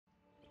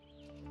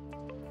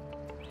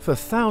For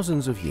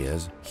thousands of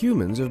years,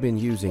 humans have been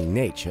using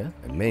nature,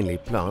 and mainly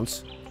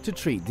plants, to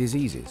treat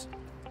diseases.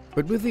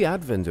 But with the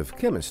advent of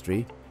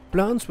chemistry,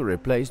 plants were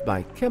replaced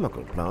by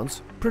chemical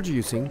plants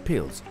producing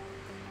pills.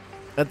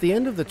 At the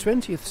end of the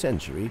 20th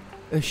century,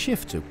 a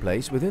shift took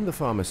place within the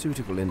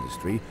pharmaceutical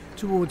industry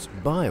towards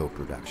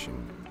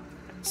bioproduction.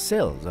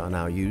 Cells are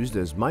now used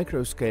as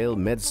microscale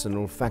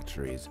medicinal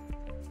factories.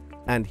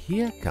 And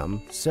here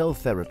come cell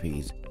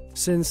therapies.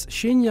 Since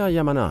Shinya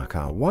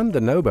Yamanaka won the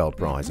Nobel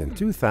Prize in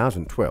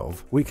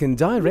 2012, we can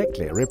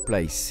directly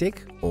replace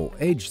sick or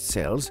aged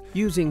cells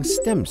using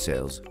stem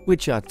cells,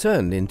 which are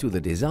turned into the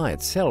desired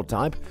cell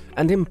type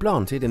and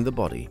implanted in the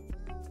body.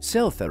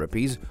 Cell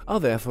therapies are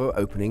therefore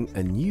opening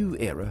a new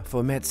era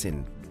for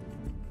medicine.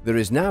 There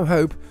is now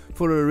hope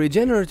for a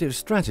regenerative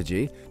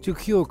strategy to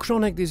cure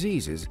chronic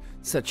diseases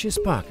such as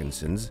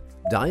Parkinson's,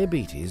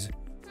 diabetes,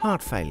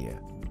 heart failure.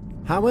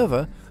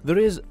 However, there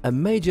is a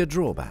major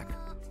drawback.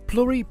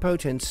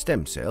 Pluripotent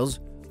stem cells,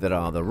 that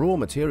are the raw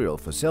material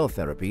for cell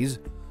therapies,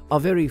 are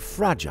very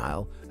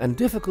fragile and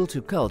difficult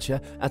to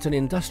culture at an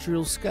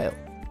industrial scale.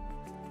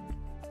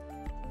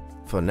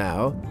 For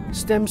now,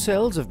 stem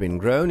cells have been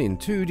grown in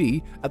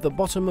 2D at the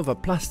bottom of a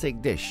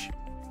plastic dish.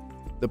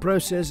 The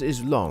process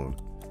is long,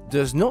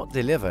 does not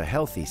deliver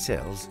healthy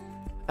cells,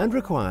 and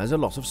requires a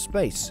lot of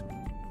space.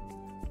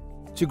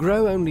 To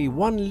grow only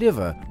one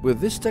liver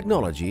with this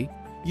technology,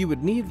 you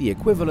would need the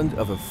equivalent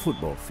of a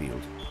football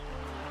field.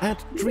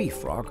 At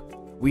TreeFrog,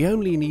 we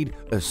only need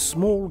a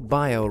small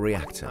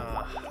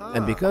bioreactor.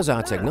 And because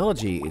our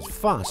technology is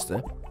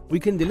faster, we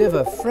can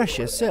deliver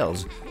fresher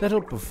cells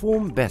that'll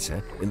perform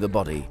better in the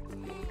body.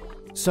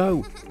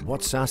 So,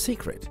 what's our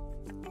secret?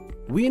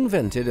 We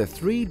invented a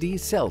 3D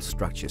cell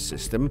structure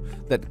system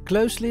that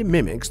closely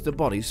mimics the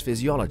body's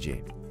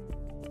physiology.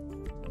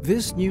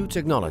 This new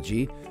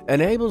technology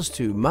enables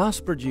to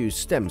mass-produce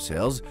stem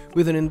cells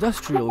with an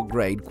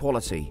industrial-grade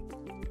quality.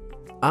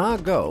 Our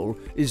goal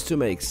is to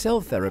make cell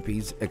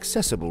therapies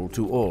accessible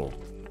to all.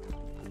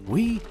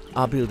 We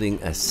are building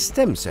a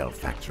stem cell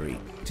factory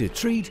to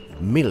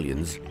treat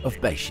millions of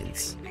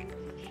patients.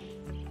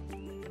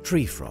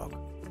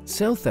 TreeFrog,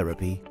 cell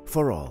therapy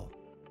for all.